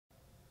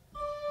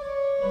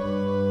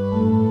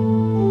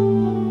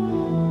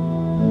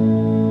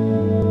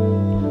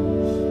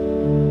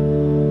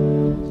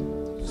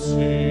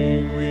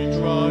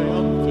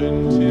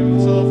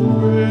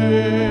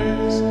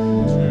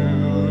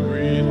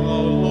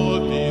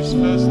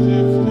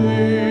festive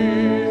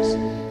days.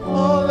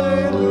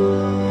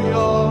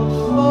 Alleluia,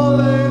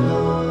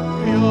 alleluia.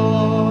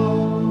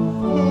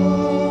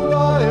 Who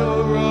by a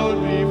road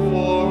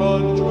before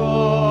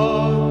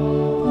untrod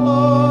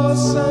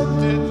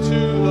ascended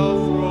to the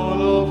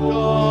throne of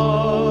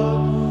God.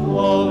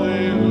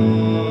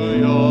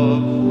 Alleluia,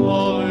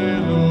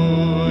 alleluia,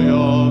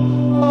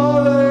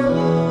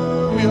 alleluia,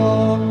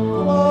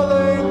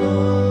 alleluia,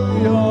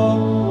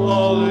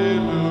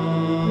 alleluia.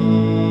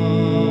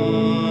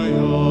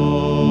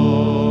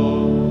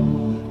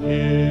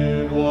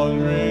 In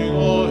wandering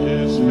all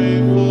his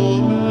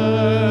faithful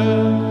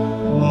men,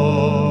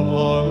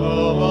 upon the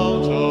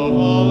Mount of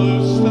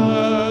Olives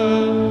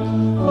stand.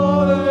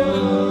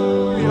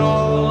 Alleluia,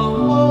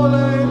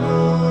 alleluia.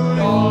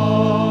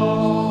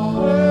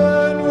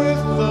 And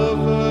with the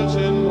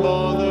Virgin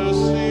Mother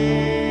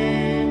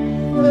sing,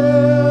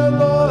 their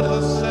Lord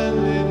ascend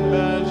in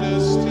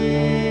majesty.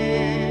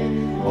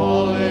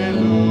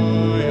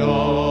 Alleluia,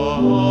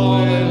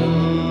 alleluia,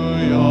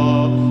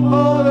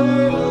 alleluia, alleluia.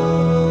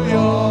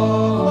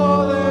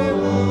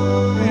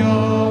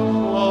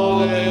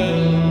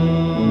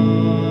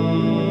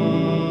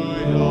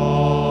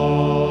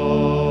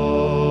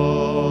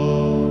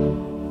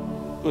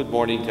 Good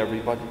morning to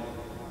everybody.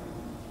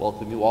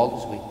 Welcome you all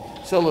as we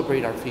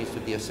celebrate our feast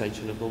of the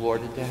Ascension of the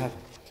Lord into heaven.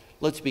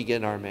 Let's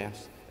begin our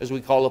Mass as we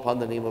call upon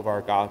the name of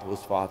our God, who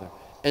is Father,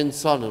 and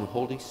Son, and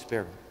Holy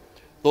Spirit.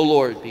 The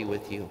Lord be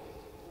with you.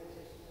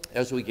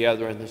 As we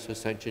gather on this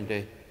Ascension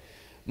Day,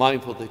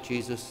 mindful that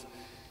Jesus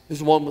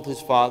is one with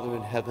his Father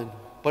in heaven,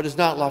 but has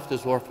not left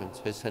us orphans,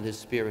 has sent his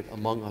Spirit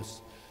among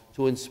us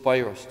to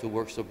inspire us to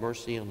works of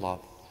mercy and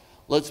love.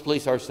 Let's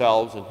place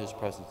ourselves in his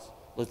presence.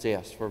 Let's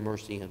ask for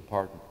mercy and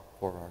pardon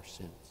for our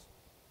sins.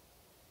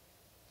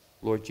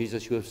 Lord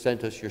Jesus, you have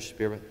sent us your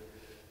Spirit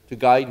to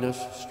guide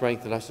us,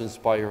 strengthen us,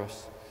 inspire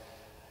us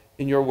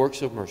in your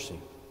works of mercy.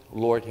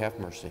 Lord, have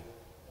mercy.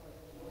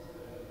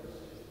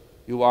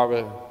 You are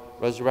a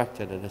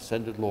resurrected and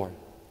ascended Lord.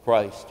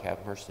 Christ,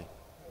 have mercy.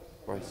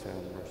 Christ, have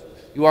mercy.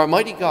 You are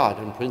mighty God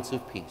and Prince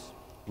of Peace.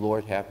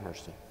 Lord, have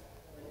mercy.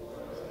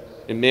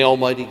 And may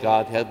Almighty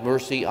God have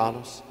mercy on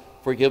us,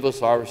 forgive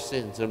us our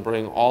sins, and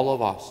bring all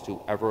of us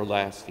to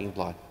everlasting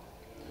life.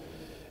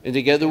 And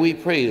together we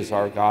praise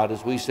our God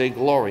as we say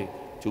glory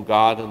to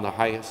God in the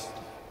highest,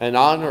 and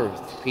on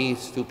earth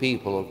peace to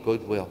people of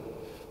good will.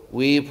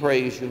 We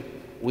praise you,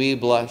 we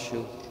bless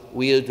you,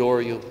 we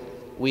adore you,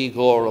 we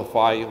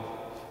glorify you.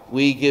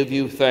 We give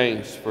you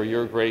thanks for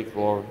your great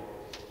glory.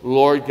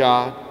 Lord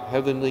God,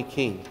 heavenly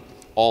King,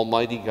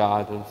 almighty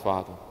God and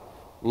Father,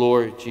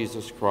 Lord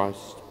Jesus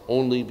Christ,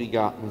 only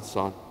begotten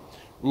Son,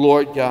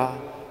 Lord God,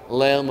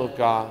 Lamb of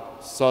God,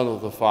 Son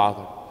of the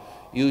Father,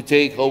 you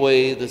take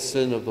away the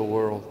sin of the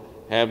world.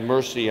 Have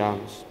mercy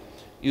on us.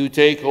 You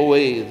take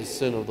away the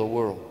sin of the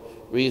world.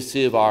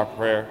 Receive our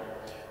prayer.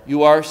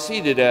 You are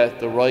seated at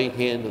the right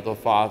hand of the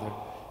Father.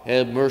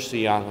 Have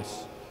mercy on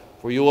us.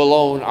 For you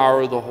alone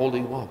are the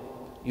Holy One.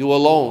 You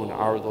alone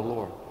are the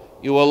Lord.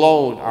 You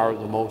alone are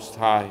the Most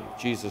High,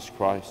 Jesus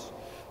Christ,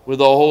 with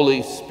the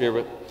Holy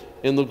Spirit,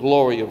 in the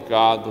glory of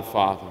God the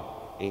Father.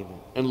 Amen.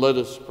 And let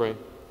us pray.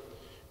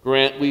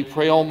 Grant, we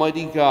pray,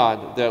 Almighty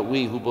God, that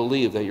we who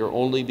believe that your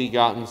only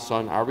begotten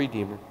Son, our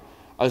Redeemer,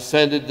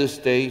 ascended this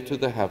day to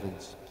the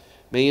heavens,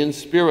 may in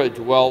spirit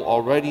dwell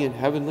already in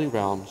heavenly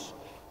realms,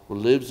 who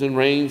lives and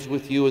reigns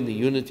with you in the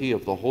unity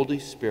of the Holy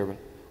Spirit,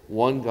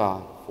 one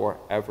God,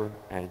 forever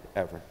and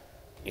ever.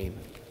 Amen.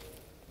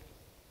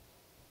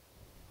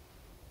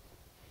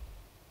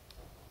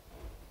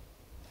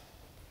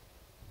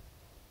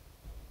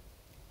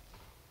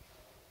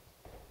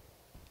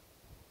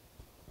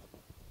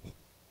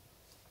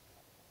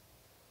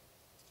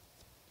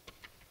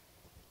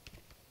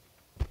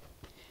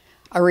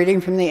 A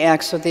reading from the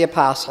Acts of the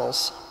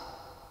Apostles.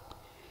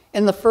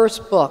 In the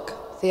first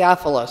book,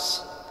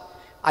 Theophilus,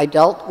 I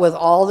dealt with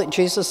all that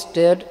Jesus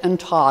did and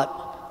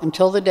taught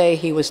until the day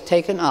he was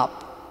taken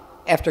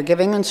up, after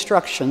giving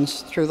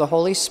instructions through the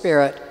Holy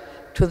Spirit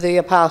to the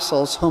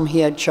apostles whom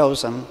he had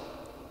chosen.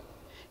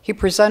 He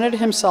presented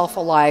himself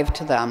alive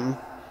to them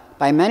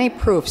by many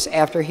proofs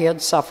after he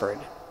had suffered,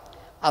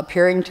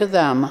 appearing to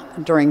them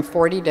during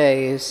 40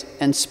 days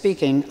and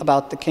speaking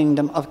about the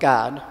kingdom of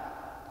God.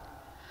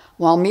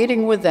 While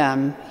meeting with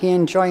them, he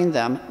enjoined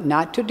them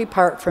not to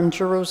depart from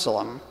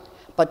Jerusalem,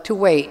 but to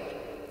wait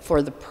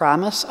for the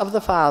promise of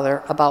the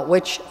Father about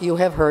which you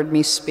have heard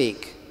me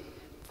speak.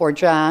 For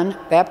John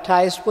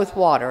baptized with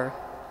water,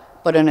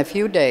 but in a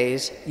few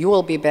days you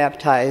will be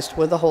baptized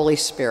with the Holy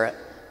Spirit.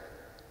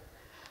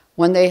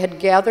 When they had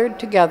gathered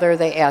together,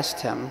 they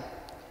asked him,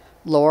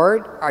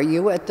 Lord, are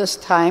you at this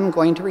time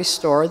going to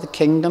restore the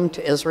kingdom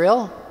to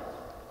Israel?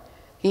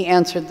 He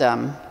answered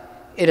them,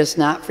 It is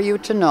not for you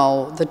to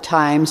know the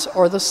times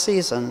or the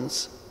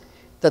seasons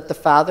that the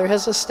Father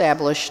has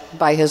established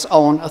by his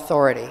own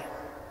authority.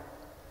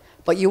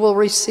 But you will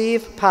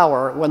receive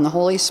power when the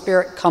Holy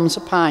Spirit comes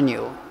upon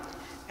you,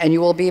 and you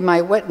will be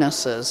my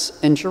witnesses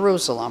in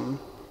Jerusalem,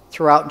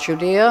 throughout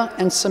Judea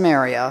and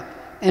Samaria,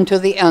 and to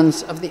the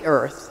ends of the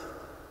earth.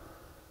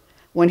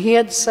 When he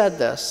had said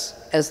this,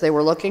 as they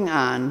were looking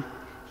on,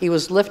 he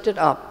was lifted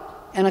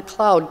up, and a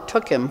cloud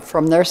took him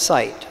from their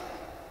sight.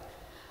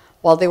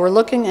 While they were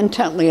looking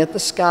intently at the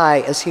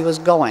sky as he was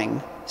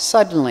going,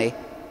 suddenly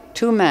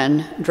 2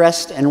 men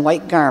dressed in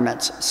white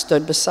garments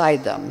stood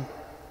beside them.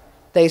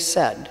 They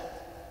said,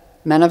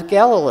 "Men of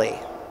Galilee,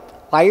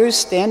 why are you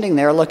standing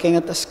there looking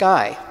at the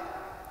sky?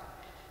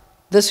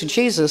 This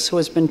Jesus who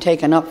has been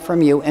taken up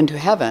from you into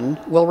heaven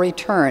will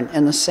return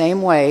in the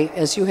same way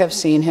as you have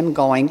seen him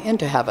going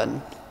into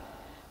heaven."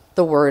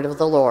 The word of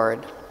the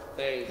Lord.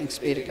 Thanks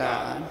be to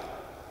God.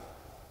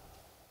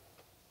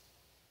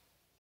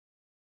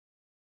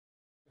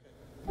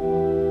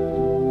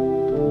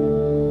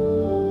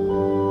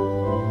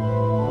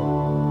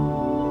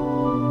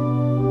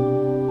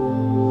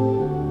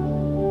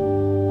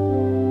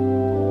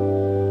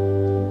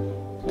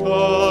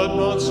 God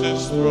mounts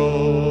his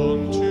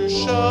throne to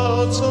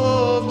shouts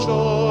of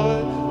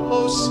joy.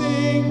 Oh,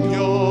 sing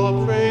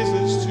your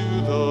praises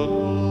to the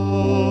Lord.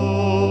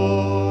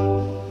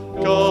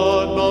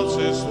 God mounts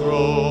his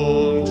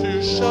throne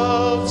to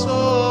shouts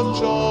of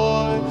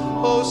joy.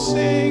 Oh,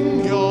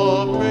 sing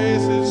your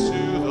praises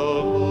to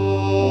the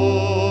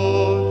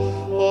Lord.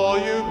 All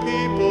you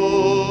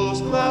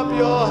peoples, clap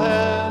your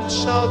hands,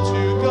 shout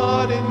to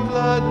God in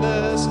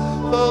gladness.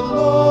 The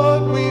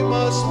Lord we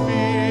must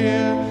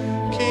fear,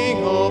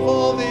 King of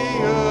all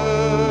the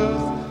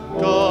earth.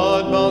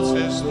 God mounts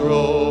his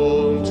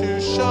throne to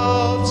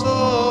shouts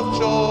of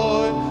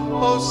joy.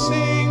 Oh,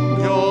 sing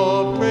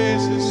your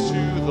praises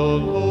to the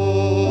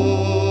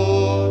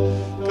Lord.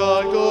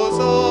 God goes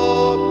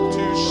up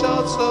to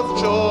shouts of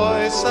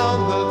joy,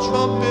 sound the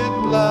trumpet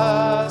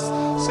blast.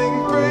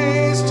 Sing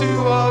praise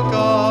to our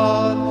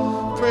God,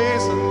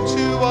 praise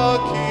unto our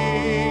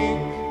King.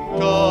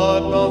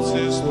 God mounts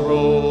his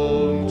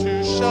throne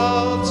to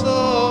shouts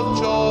of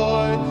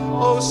joy.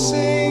 Oh,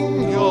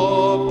 sing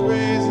your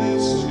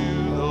praises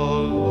to the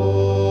Lord.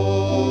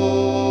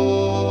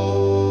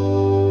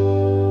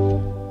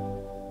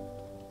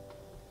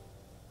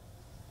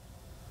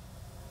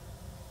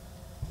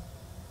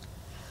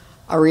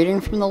 A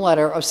reading from the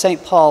letter of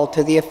St. Paul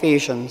to the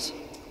Ephesians.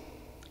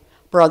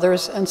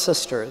 Brothers and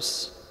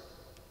sisters,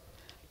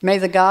 may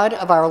the God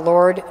of our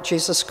Lord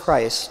Jesus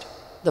Christ,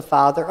 the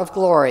Father of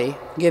glory,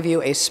 give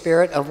you a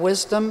spirit of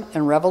wisdom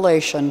and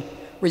revelation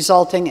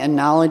resulting in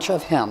knowledge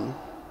of him.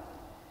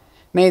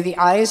 May the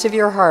eyes of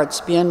your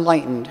hearts be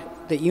enlightened,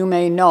 that you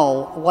may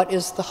know what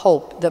is the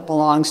hope that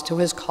belongs to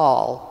his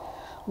call,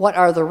 what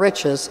are the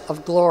riches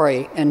of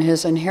glory and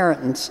his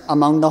inheritance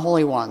among the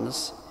holy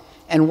ones,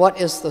 and what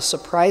is the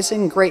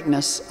surprising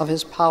greatness of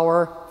his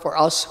power for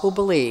us who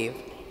believe,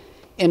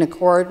 in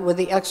accord with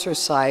the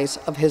exercise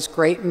of his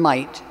great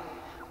might,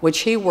 which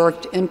he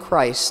worked in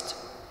Christ,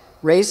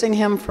 raising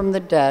him from the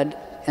dead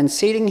and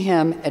seating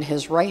him at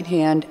his right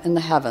hand in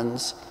the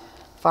heavens,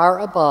 far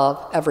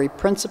above every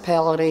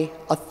principality,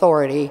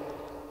 authority,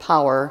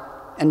 power,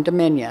 and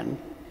dominion,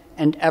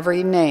 and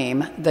every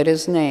name that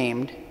is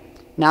named,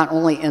 not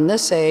only in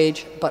this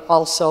age, but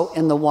also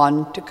in the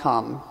one to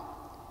come.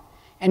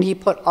 And he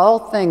put all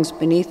things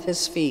beneath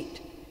his feet,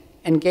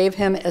 and gave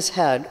him as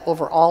head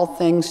over all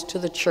things to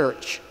the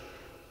church,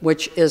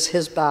 which is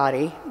his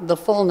body, the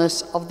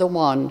fullness of the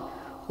one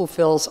who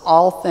fills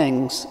all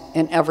things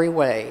in every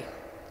way.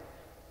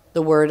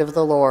 The word of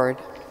the Lord.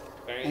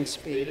 Thanks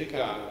be to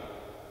God.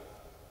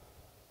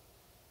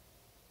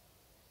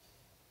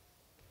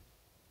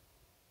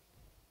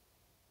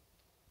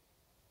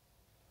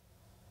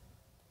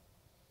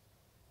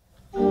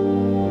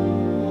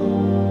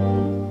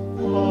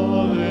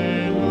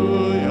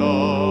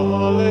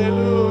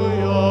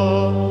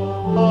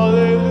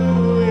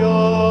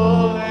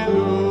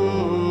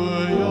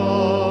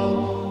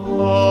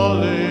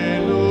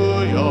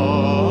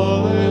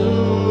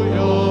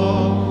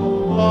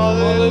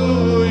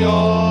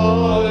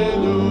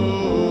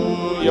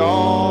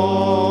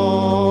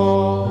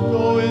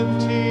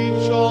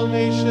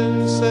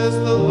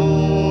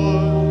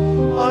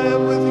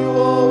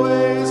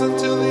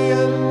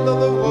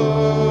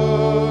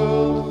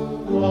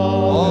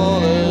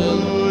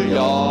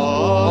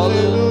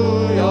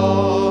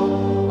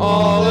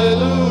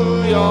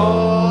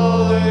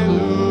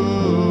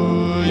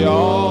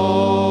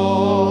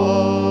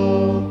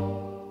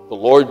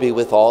 Be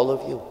with all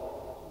of you.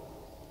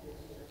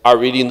 Our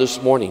reading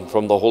this morning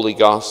from the Holy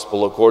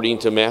Gospel according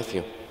to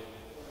Matthew.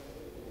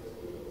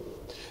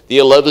 The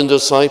 11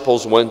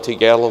 disciples went to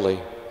Galilee,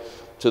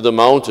 to the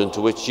mountain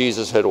to which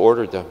Jesus had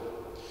ordered them.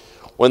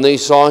 When they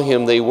saw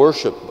him, they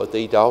worshiped, but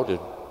they doubted.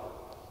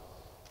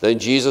 Then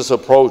Jesus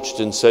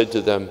approached and said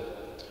to them,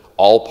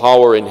 "All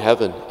power in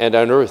heaven and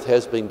on earth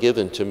has been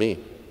given to me.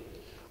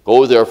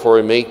 Go therefore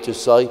and make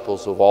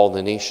disciples of all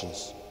the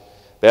nations,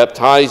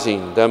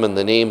 baptizing them in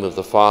the name of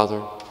the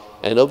Father,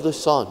 and of the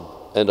Son,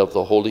 and of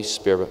the Holy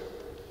Spirit,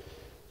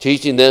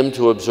 teaching them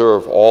to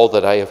observe all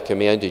that I have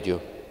commanded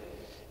you.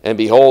 And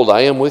behold,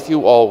 I am with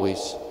you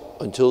always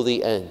until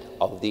the end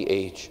of the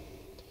age."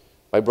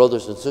 My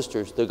brothers and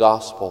sisters, the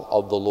gospel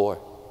of the Lord.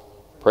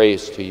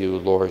 Praise to you,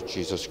 Lord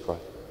Jesus Christ.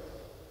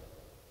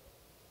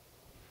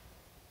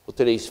 Well,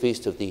 today's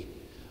feast of the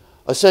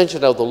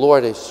Ascension of the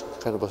Lord is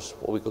kind of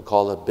what we could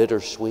call a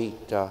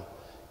bittersweet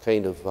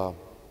kind of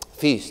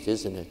feast,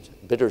 isn't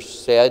it? Bitter,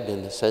 sad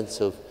in the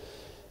sense of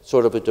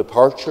sort of a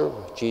departure.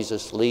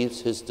 Jesus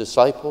leaves his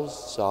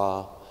disciples.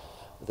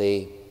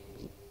 They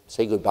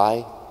say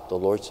goodbye. The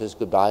Lord says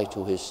goodbye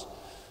to his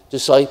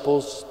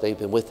disciples. They've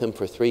been with him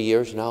for 3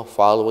 years now,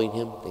 following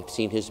him. They've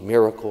seen his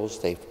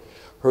miracles. They've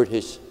heard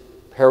his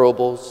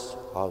parables.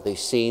 They've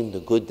seen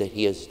the good that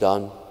he has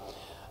done.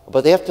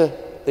 But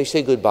they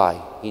say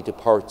goodbye. He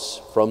departs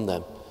from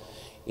them.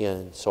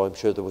 And so I'm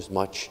sure there was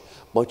much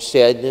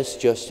sadness,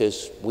 just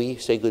as we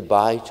say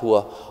goodbye to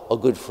a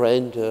good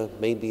friend,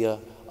 maybe a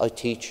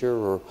teacher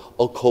or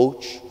a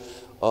coach,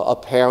 a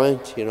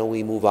parent. You know,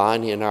 we move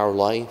on in our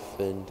life,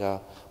 and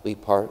we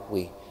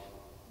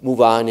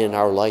move on in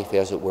our life,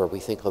 as it were. We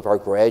think of our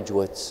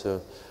graduates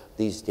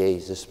these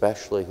days,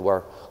 especially, who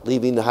are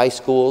leaving the high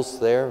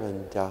schools there,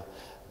 and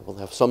we'll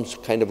have some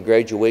kind of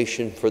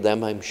graduation for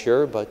them, I'm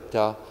sure.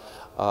 But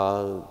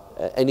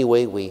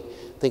anyway, we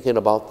thinking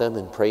about them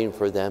and praying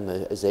for them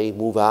as they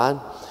move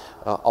on,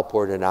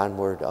 upward and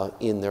onward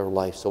in their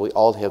life. So we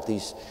all have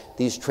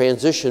these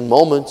transition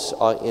moments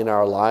in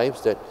our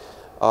lives that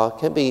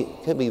can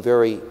be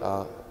very,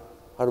 how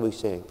do we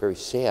say, very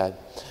sad,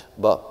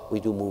 but we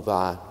do move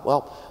on.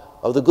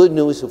 Well, the good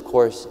news, of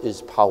course,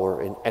 is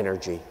power and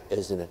energy,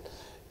 isn't it?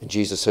 And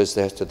Jesus says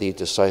that to the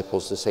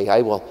disciples, to say,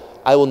 I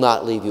will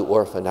not leave you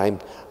orphan.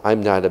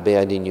 I'm not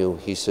abandoning you.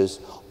 He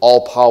says,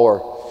 all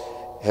power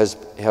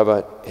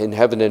in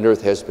heaven and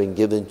earth has been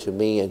given to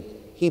me, and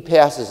he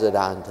passes it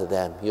on to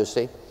them, you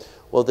see.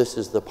 Well, this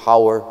is the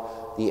power,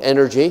 the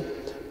energy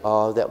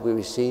that we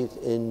received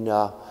in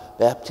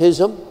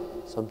baptism.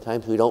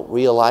 Sometimes we don't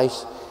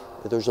realize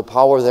that there's a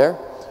power there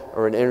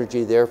or an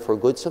energy there for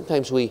good.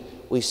 Sometimes we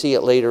see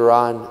it later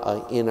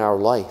on in our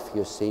life,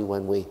 you see,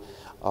 when the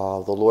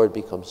Lord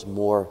becomes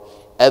more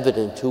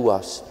evident to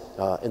us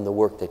in the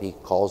work that he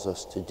calls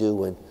us to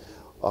do, and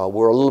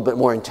we're a little bit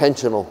more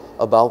intentional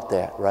about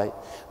that, right?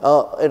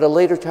 At a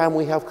later time,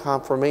 we have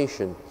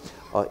confirmation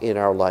in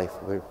our life.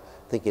 We're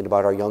thinking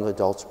about our young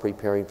adults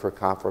preparing for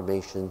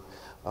confirmation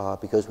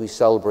because we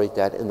celebrate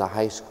that in the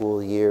high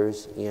school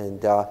years.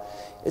 And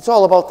it's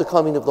all about the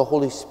coming of the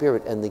Holy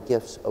Spirit and the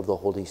gifts of the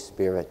Holy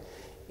Spirit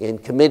in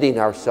committing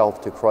ourselves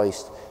to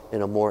Christ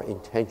in a more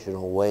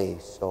intentional way.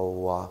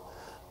 So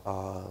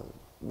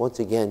once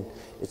again,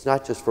 it's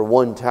not just for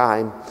one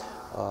time,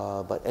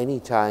 but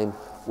any time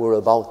we're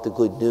about the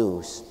good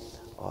news,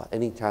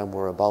 anytime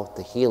we're about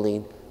the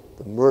healing,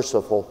 the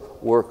merciful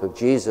work of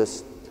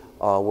Jesus,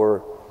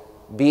 we're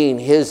being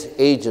his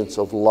agents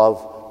of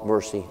love,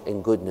 mercy,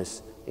 and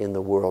goodness in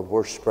the world.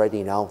 We're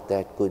spreading out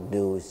that good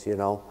news, you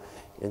know.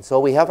 And so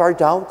we have our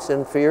doubts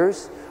and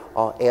fears,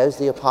 as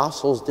the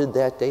apostles did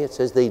that day. It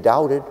says they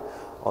doubted.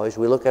 As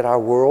we look at our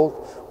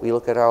world, we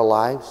look at our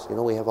lives, you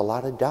know, we have a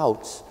lot of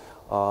doubts.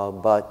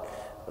 But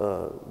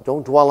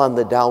don't dwell on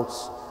the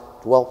doubts.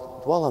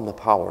 Dwell on the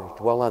power.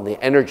 Dwell on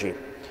the energy.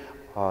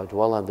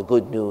 Dwell on the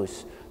good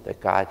news that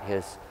God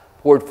has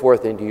poured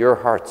forth into your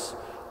hearts,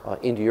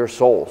 into your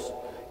souls,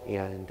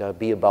 and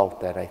be about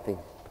that. I think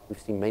we've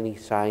seen many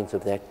signs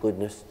of that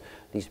goodness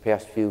these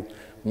past few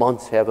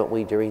months, haven't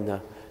we, during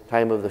the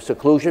time of the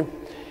seclusion?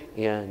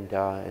 And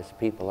as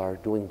people are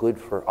doing good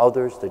for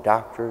others, the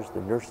doctors,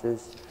 the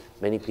nurses,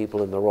 many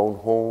people in their own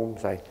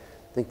homes. I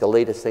think the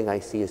latest thing I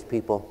see is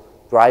people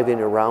driving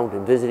around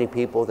and visiting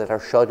people that are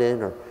shut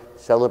in, or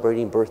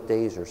celebrating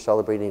birthdays or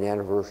celebrating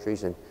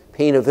anniversaries, and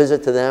paying a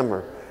visit to them,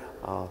 or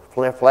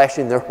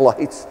flashing their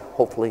lights,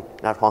 hopefully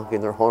not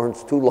honking their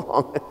horns too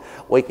long,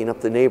 waking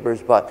up the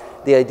neighbors.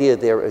 But the idea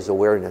there is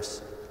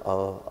awareness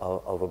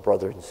of a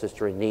brother and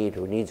sister in need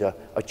who needs a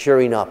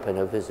cheering up and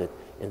a visit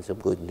and some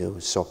good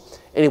news. So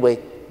anyway,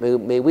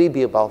 may we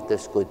be about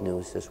this good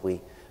news as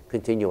we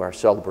continue our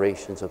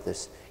celebrations of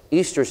this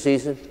Easter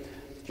season.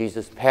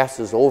 Jesus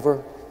passes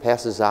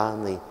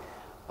on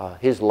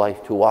his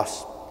life to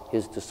us,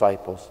 his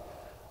disciples,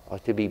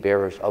 to be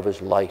bearers of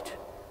his light.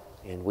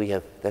 And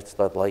that's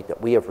the light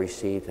that we have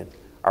received and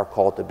are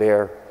called to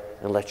bear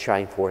and let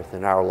shine forth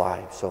in our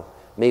lives. So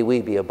may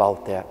we be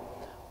about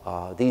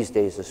that these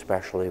days,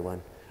 especially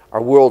when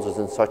our world is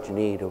in such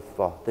need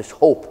of this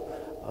hope,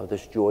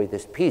 this joy,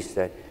 this peace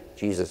that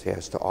Jesus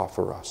has to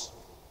offer us.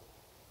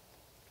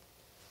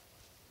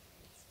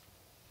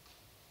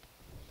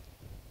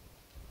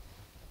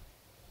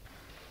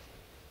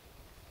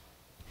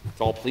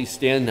 So all please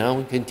stand now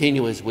and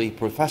continue as we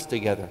profess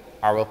together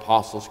our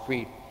Apostles'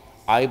 Creed.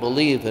 I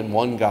believe in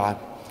one God,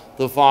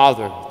 the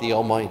Father, the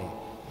Almighty,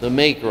 the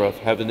maker of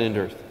heaven and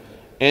earth,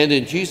 and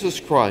in Jesus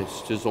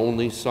Christ, his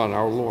only Son,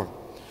 our Lord,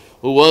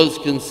 who was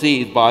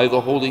conceived by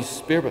the Holy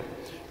Spirit,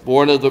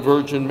 born of the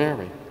Virgin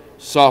Mary,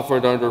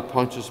 suffered under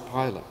Pontius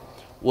Pilate,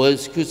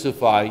 was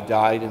crucified,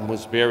 died, and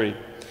was buried.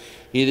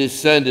 He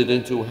descended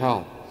into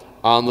hell.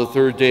 On the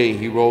third day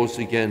he rose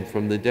again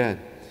from the dead.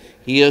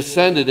 He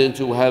ascended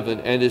into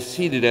heaven and is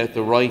seated at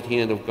the right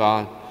hand of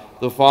God,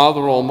 the Father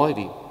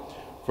Almighty.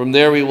 From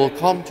there he will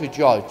come to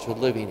judge the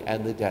living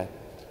and the dead.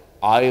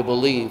 I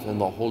believe in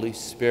the Holy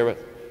Spirit,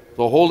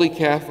 the Holy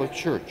Catholic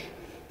Church,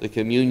 the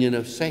communion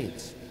of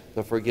saints,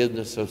 the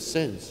forgiveness of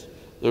sins,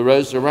 the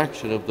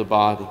resurrection of the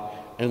body,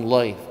 and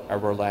life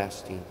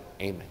everlasting.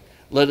 Amen.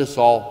 Let us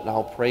all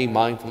now pray,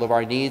 mindful of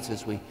our needs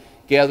as we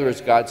gather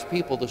as God's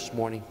people this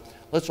morning.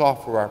 Let's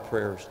offer our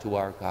prayers to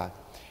our God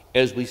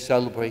as we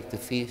celebrate the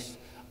feast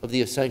of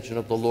the Ascension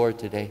of the Lord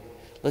today.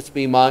 Let's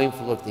be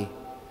mindful of the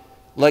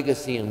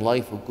legacy and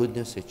life of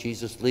goodness that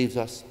Jesus leaves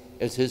us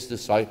as his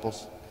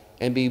disciples,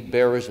 and be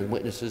bearers and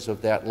witnesses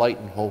of that light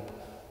and hope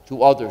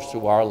to others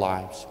through our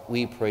lives.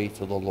 We pray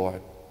to the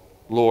Lord.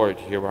 Lord,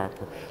 hear our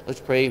prayer.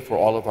 Let's pray for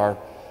all of our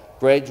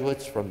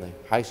graduates from the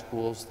high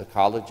schools, the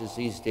colleges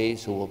these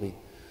days, who will be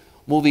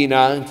moving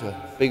on to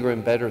bigger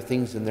and better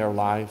things in their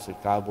lives,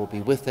 that God will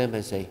be with them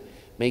as they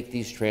make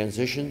these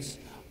transitions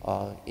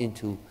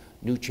into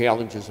new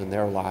challenges in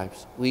their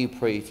lives. We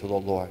pray to the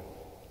Lord.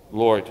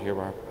 Lord, hear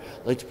our prayer.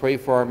 Let's pray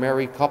for our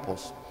married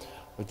couples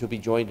to be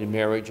joined in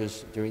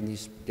marriages during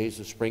these days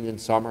of spring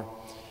and summer,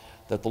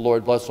 that the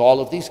Lord bless all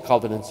of these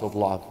covenants of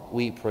love.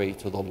 We pray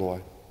to the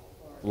Lord.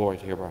 Lord,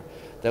 hear our prayer.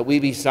 That we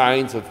be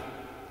signs of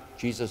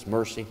Jesus'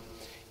 mercy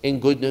in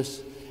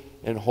goodness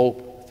and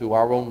hope through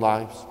our own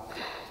lives,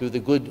 through the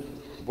good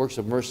works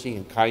of mercy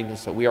and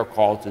kindness that we are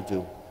called to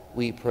do.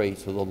 We pray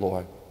to the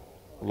Lord.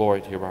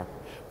 Lord, hear our prayer.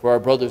 For our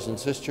brothers and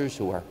sisters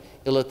who are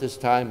ill at this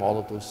time, all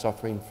of those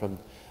suffering from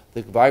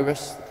the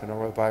virus, the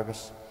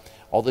coronavirus,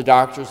 all the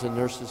doctors and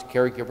nurses,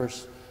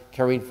 caregivers,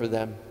 caring for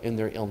them in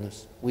their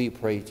illness, we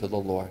pray to the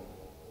Lord.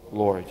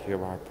 Lord,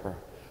 hear our prayer.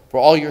 For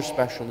all your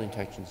special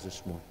intentions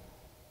this morning.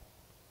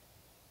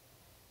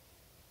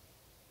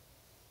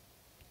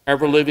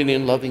 Ever living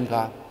and loving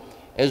God,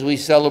 as we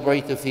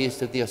celebrate the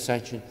feast of the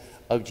Ascension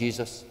of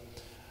Jesus,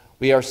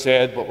 we are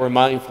sad, but we're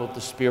mindful of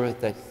the Spirit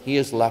that he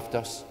has left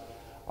us,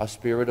 a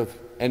spirit of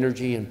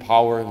energy and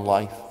power and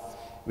life.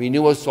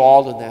 Renew us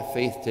all in that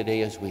faith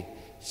today as we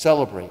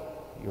celebrate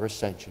your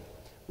Ascension.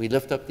 We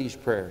lift up these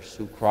prayers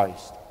through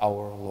Christ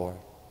our Lord.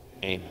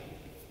 Amen.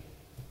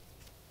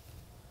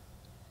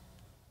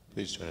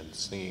 Please join in the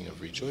singing of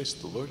Rejoice,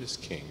 the Lord is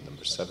King,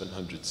 number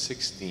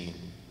 716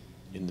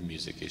 in the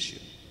music issue.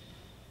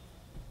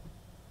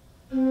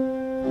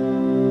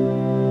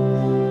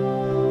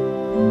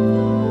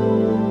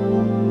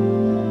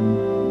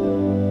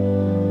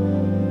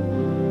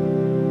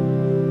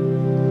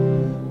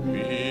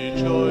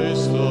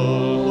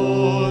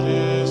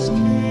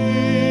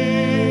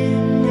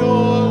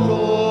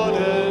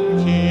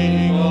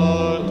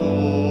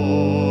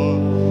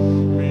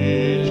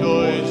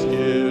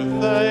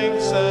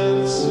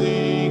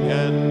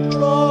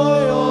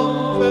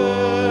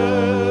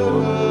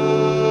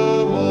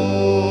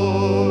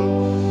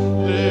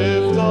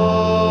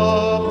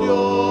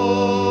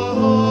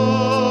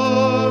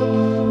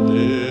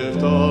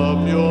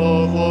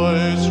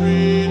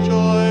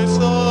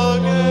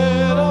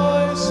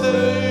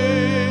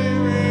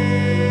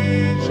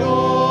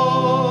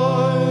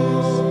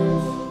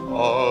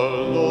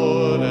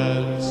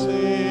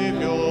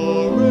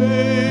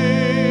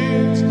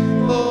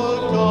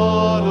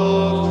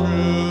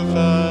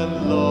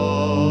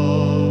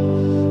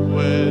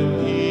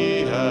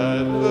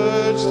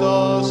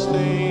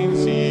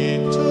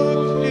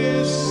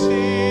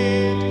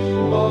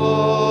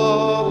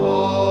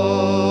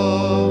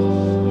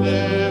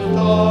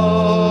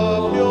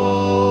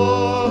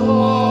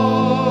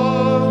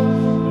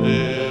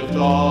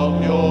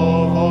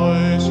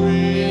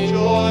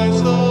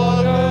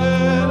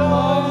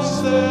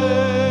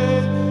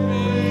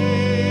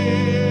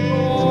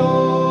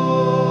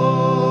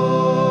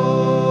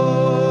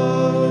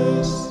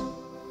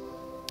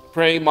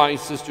 Pray, my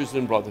sisters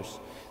and brothers,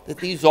 that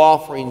these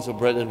offerings of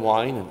bread and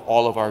wine and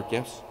all of our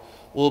gifts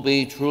will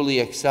be truly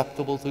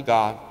acceptable to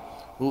God,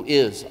 who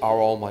is our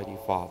Almighty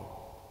Father.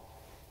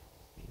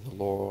 May the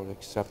Lord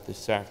accept this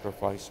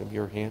sacrifice from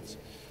your hands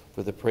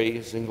for the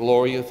praise and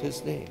glory of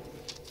his name,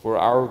 for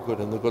our good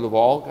and the good of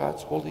all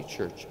God's holy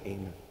church.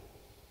 Amen.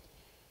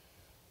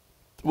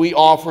 We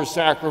offer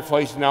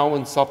sacrifice now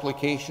in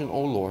supplication,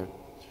 O Lord,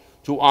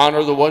 to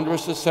honor the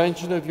wondrous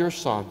ascension of your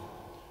Son.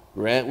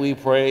 Grant, we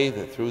pray,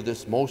 that through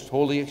this most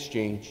holy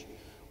exchange,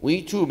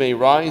 we too may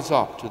rise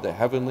up to the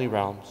heavenly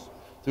realms,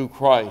 through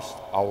Christ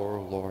our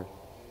Lord.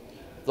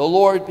 The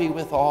Lord be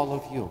with all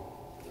of you.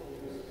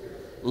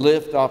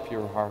 Lift up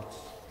your hearts.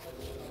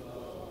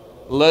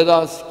 Let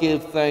us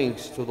give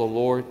thanks to the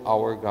Lord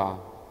our God.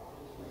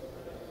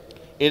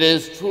 It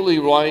is truly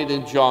right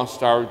and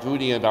just, our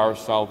duty and our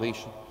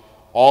salvation,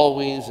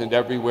 always and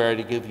everywhere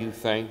to give you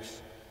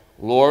thanks,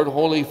 Lord,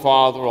 Holy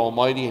Father,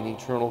 Almighty and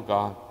eternal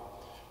God.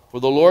 For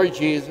the Lord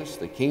Jesus,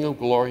 the King of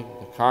glory,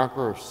 the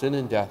conqueror of sin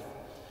and death,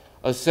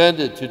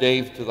 ascended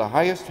today to the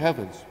highest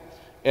heavens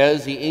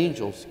as the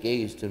angels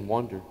gazed in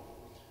wonder,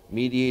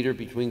 mediator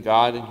between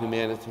God and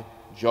humanity,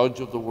 judge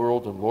of the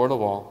world and Lord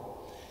of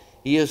all.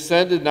 He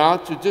ascended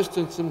not to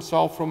distance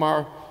himself from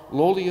our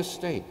lowly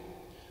estate,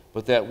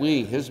 but that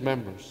we, his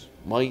members,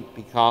 might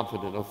be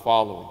confident of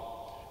following,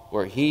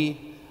 where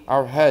he,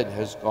 our head,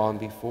 has gone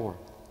before.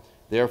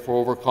 Therefore,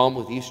 overcome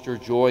with Easter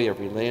joy,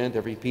 every land,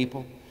 every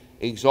people,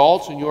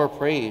 exalts in your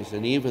praise,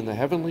 and even the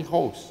heavenly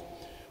hosts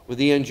with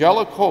the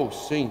angelic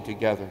hosts sing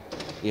together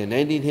the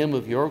unending hymn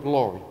of your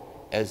glory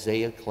as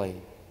they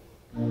acclaim.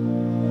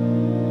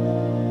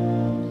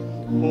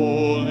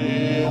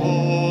 Holy,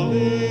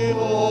 holy,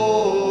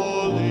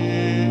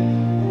 holy,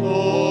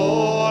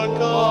 Lord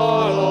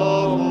God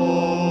of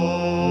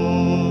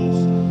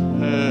hosts,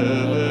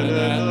 heaven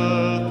and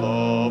earth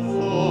are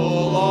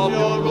full of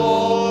your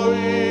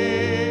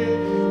glory.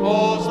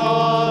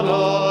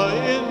 Hosanna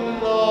in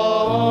the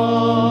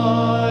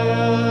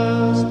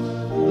highest.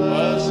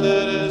 Blessed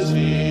is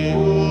he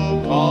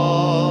who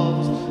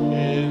comes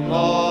in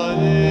the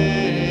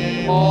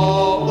name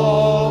of the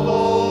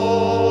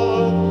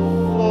Lord.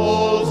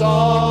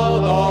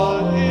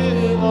 Hosanna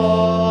in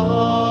the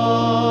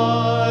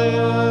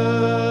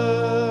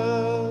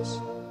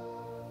highest.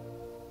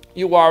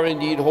 You are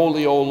indeed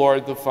holy, O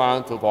Lord, the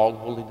fount of all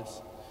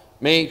holiness.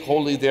 Make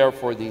holy,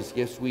 therefore, these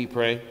gifts, we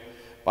pray,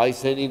 by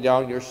sending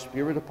down your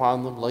Spirit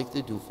upon them like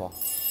the dewfall,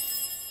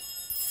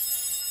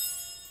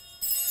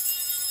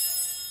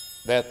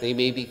 that they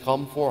may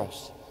become for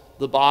us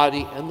the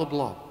body and the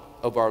blood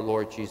of our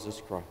Lord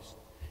Jesus Christ.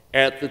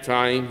 At the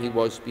time he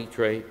was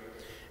betrayed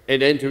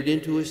and entered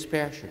into his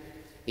passion,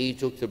 he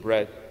took the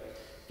bread,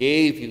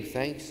 gave you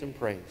thanks and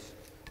praise,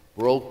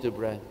 broke the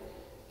bread,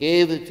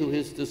 gave it to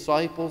his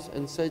disciples,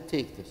 and said,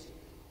 "Take this,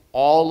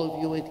 all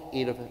of you, and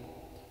eat of it,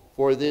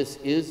 for this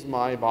is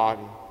my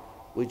body,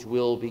 which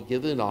will be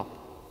given up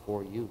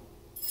for you."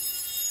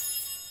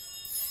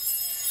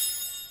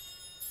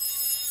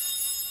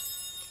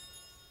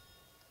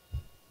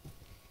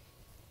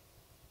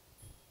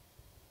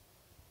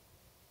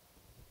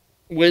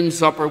 When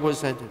supper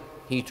was ended,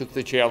 he took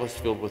the chalice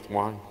filled with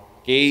wine,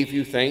 gave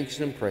you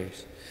thanks and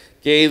praise,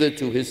 gave it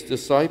to his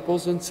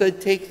disciples, and said,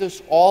 "Take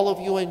this, all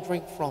of you, and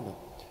drink from it,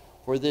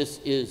 for this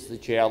is the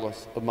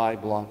chalice of my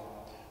blood,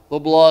 the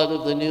blood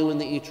of the new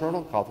and the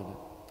eternal covenant.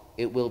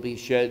 It will be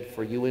shed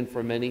for you and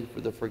for many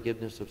for the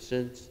forgiveness of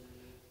sins.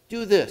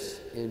 Do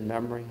this in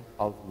memory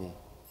of me."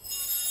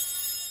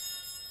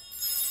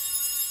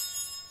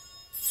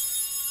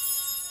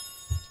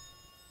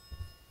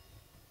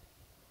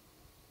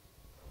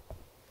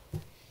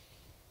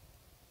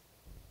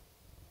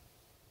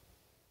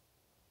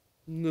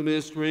 The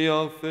mystery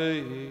of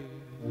faith.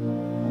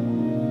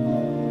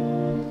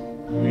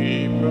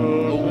 We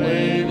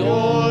proclaim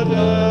your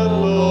death,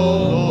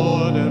 O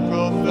Lord, and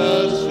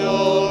profess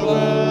your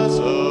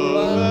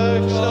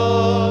resurrection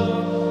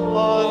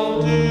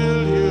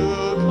until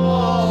you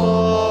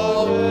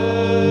come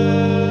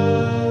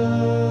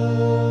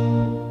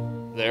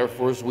again.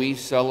 Therefore, as we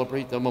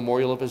celebrate the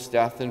memorial of his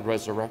death and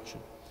resurrection,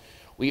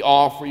 we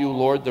offer you,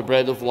 Lord, the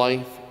bread of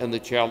life and the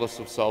chalice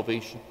of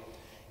salvation,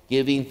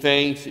 giving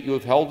thanks that you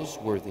have held us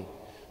worthy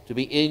to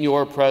be in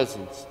your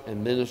presence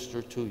and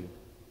minister to you.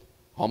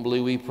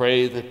 Humbly we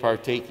pray that,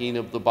 partaking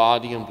of the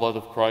body and blood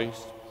of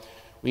Christ,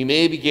 we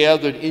may be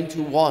gathered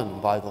into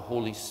one by the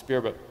Holy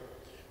Spirit.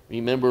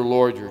 Remember,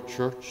 Lord, your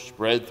church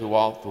spread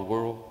throughout the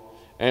world,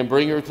 and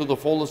bring her to the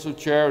fullness of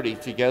charity,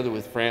 together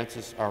with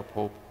Francis, our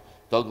Pope,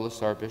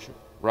 Douglas, our Bishop,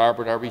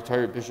 Robert, our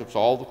retired bishops,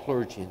 all the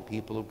clergy and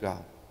people of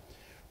God.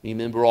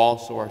 Remember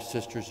also our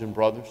sisters and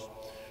brothers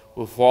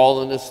who have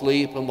fallen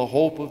asleep in the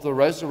hope of the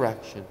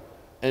resurrection,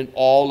 and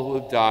all who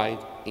have died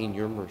in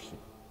your mercy.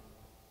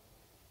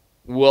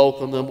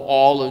 Welcome them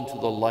all into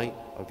the light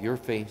of your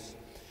face.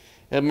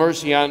 Have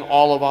mercy on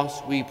all of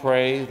us, we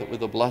pray, that with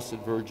the Blessed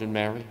Virgin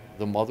Mary,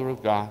 the Mother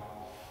of God,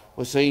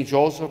 with Saint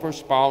Joseph, her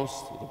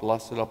spouse, the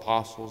blessed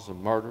apostles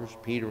and martyrs,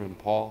 Peter and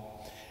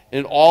Paul,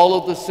 and all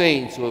of the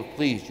saints who have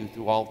pleased you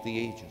throughout the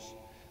ages,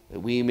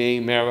 that we may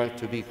merit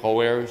to be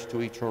co-heirs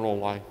to eternal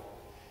life,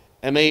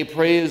 and may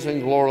praise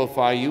and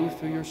glorify you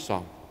through your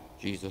Son,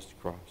 Jesus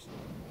Christ.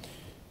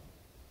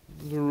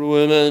 Through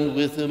him and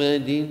with him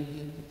and in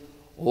him,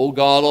 O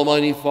God,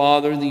 Almighty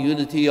Father, in the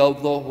unity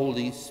of the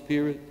Holy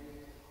Spirit,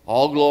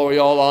 all glory,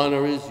 all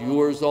honor is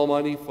yours,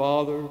 Almighty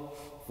Father,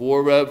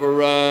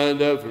 forever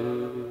and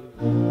ever.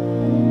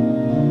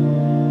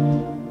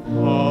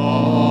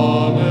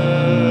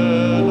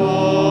 Amen,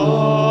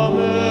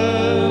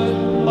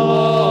 amen,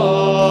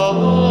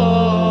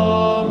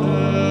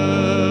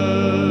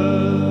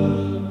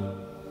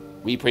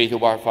 amen. We pray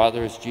to our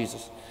Father as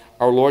Jesus,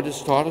 our Lord,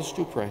 has taught us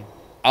to pray.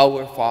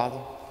 Our Father,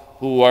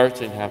 who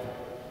art in heaven,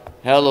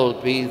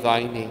 hallowed be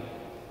thy name.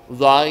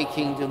 Thy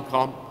kingdom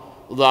come,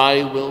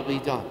 thy will be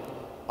done,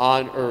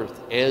 on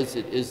earth as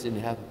it is in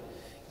heaven.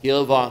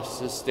 Give us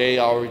this day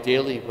our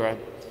daily bread,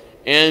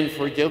 and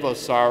forgive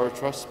us our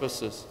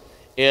trespasses,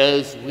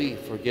 as we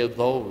forgive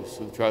those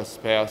who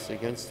trespass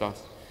against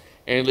us.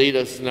 And lead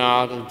us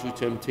not into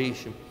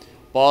temptation,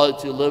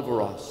 but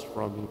deliver us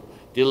from evil.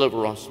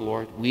 Deliver us,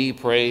 Lord, we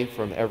pray,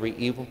 from every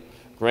evil.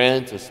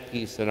 Grant us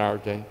peace in our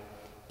day.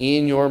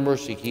 In your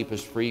mercy, keep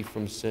us free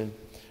from sin.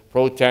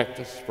 Protect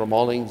us from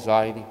all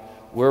anxiety,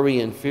 worry,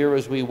 and fear,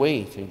 as we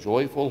wait in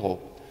joyful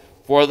hope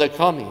for the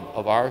coming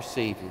of our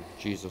Savior,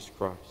 Jesus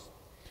Christ.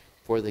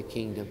 For the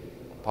kingdom,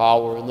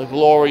 power, and the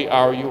glory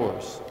are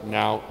yours,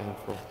 now and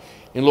forever.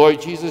 And Lord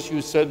Jesus,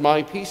 you said,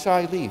 "My peace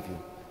I leave you,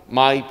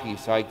 My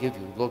peace I give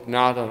you. Look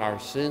not on our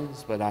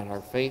sins, but on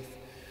our faith.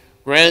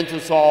 Grant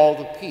us all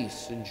the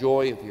peace and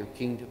joy of your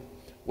kingdom,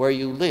 where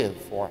you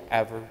live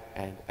forever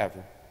and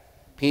ever.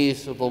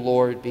 Peace of the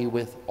Lord be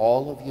with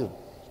all of you.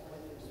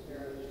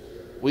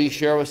 We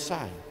share a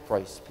sign of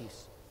Christ's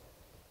peace.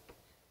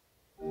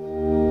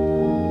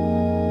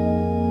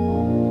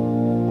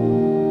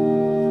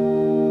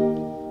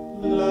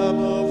 Lamb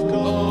of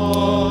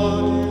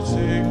God, you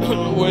take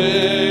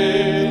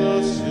away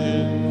the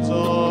sins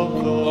of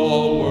the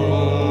world.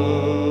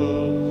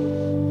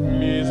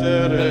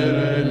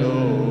 Miserere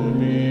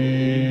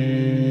nobis,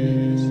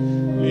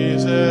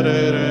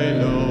 miserere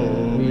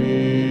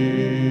nobis.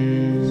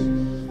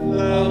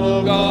 Lamb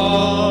of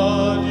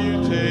God, you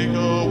take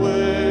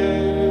away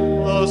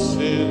the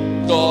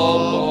sins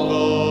of the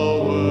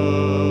world.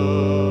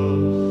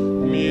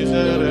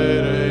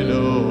 Miserere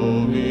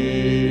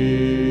nobis,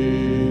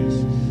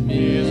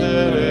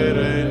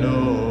 miserere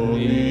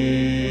nobis.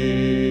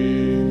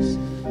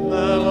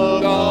 Lamb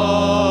of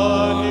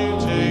God, you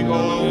take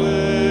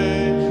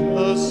away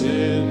the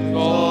sins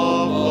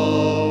of the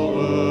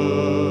world.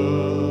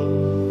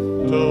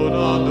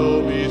 Dona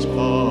nobis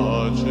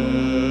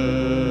pacem,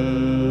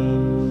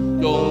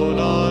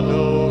 dona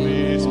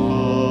nobis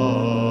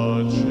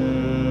pacem.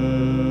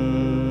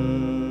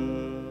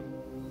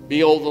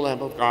 Behold the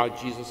Lamb of God,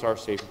 Jesus our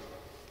Savior,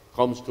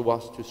 comes to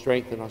us to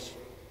strengthen us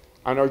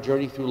on our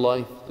journey through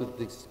life, through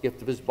the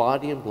gift of his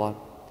body and blood.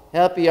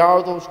 Happy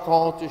are those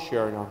called to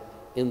share now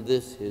in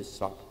this his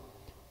Son.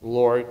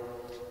 Lord,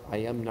 I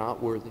am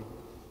not worthy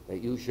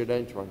that you should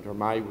enter under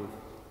my roof,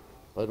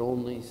 but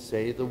only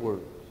say the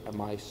word, and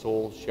my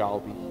soul shall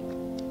be healed.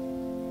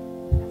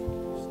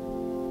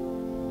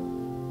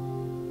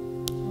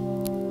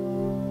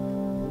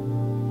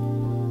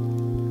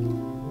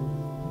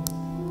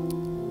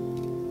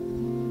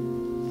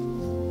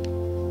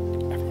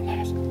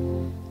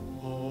 Everlasting.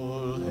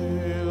 All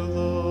hail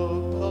the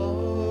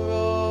power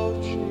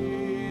of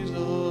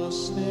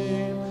Jesus'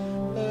 name,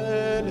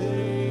 let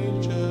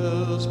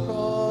angels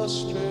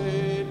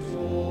prostrate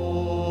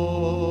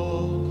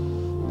fall.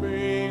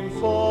 Bring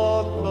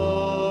forth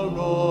the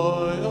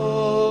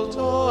royal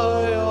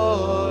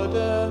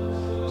diadem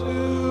to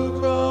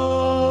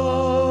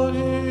crown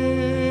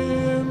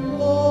him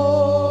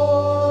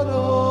Lord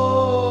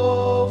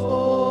of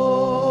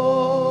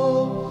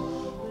all.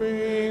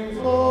 Bring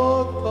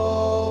forth the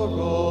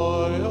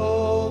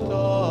royal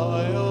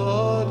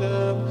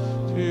diadem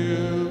to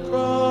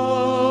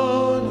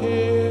crown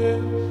him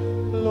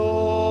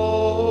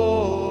Lord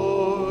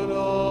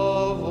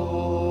of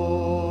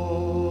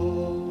all.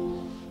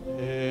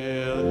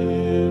 Hail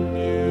him,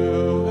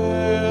 you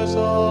heirs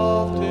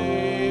of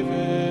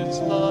David's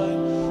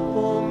line,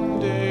 whom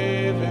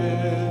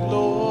David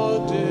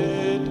Lord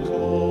did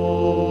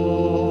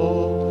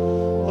call.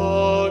 A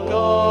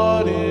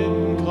God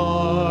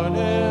incarnate,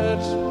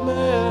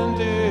 man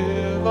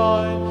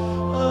divine,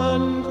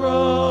 and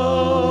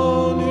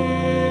crown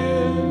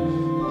him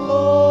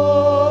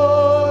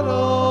Lord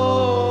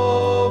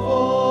of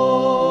all.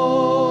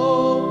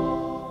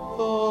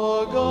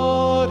 The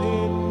God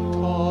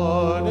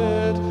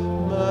incarnate,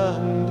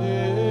 man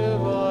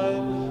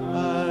divine,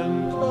 and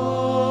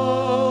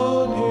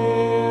crown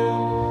him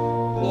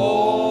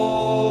Lord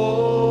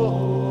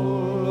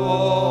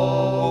of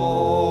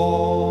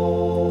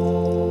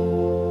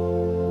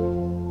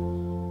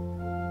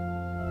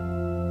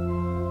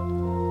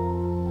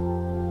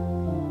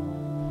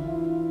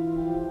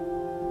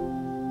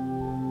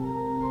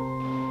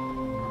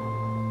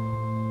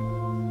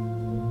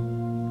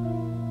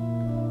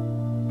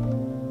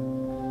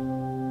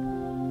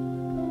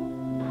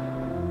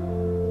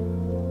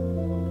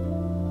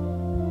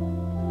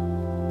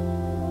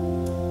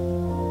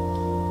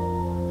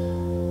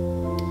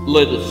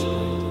Let us pray.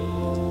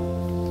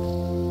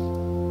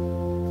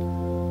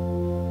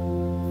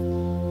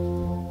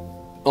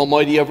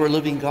 Almighty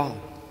ever-living God,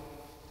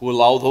 who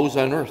allow those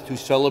on earth to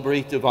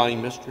celebrate divine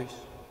mysteries,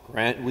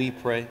 grant, we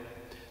pray,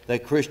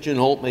 that Christian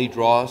hope may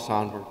draw us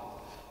onward,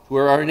 to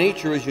where our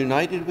nature is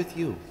united with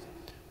you,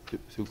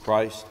 through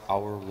Christ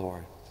our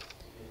Lord.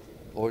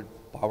 Lord,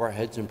 bow our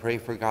heads and pray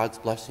for God's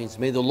blessings.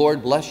 May the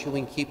Lord bless you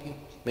and keep you.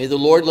 May the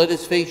Lord let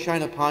his face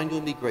shine upon you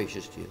and be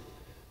gracious to you.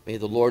 May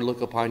the Lord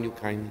look upon you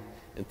kindly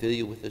and fill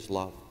you with his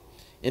love.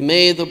 And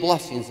may the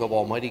blessings of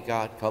Almighty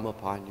God come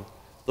upon you,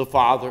 the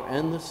Father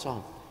and the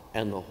Son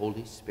and the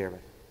Holy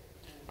Spirit.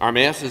 Our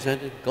Mass is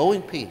ended. Go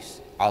in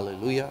peace.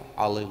 Alleluia,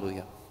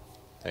 alleluia.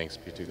 Thanks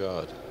be to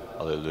God.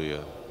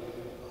 Hallelujah.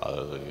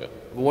 Hallelujah.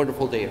 Have a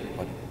wonderful day,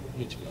 everybody.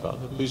 You too,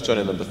 Father. Please join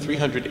in number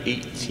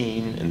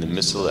 318 in the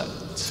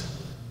Missalette.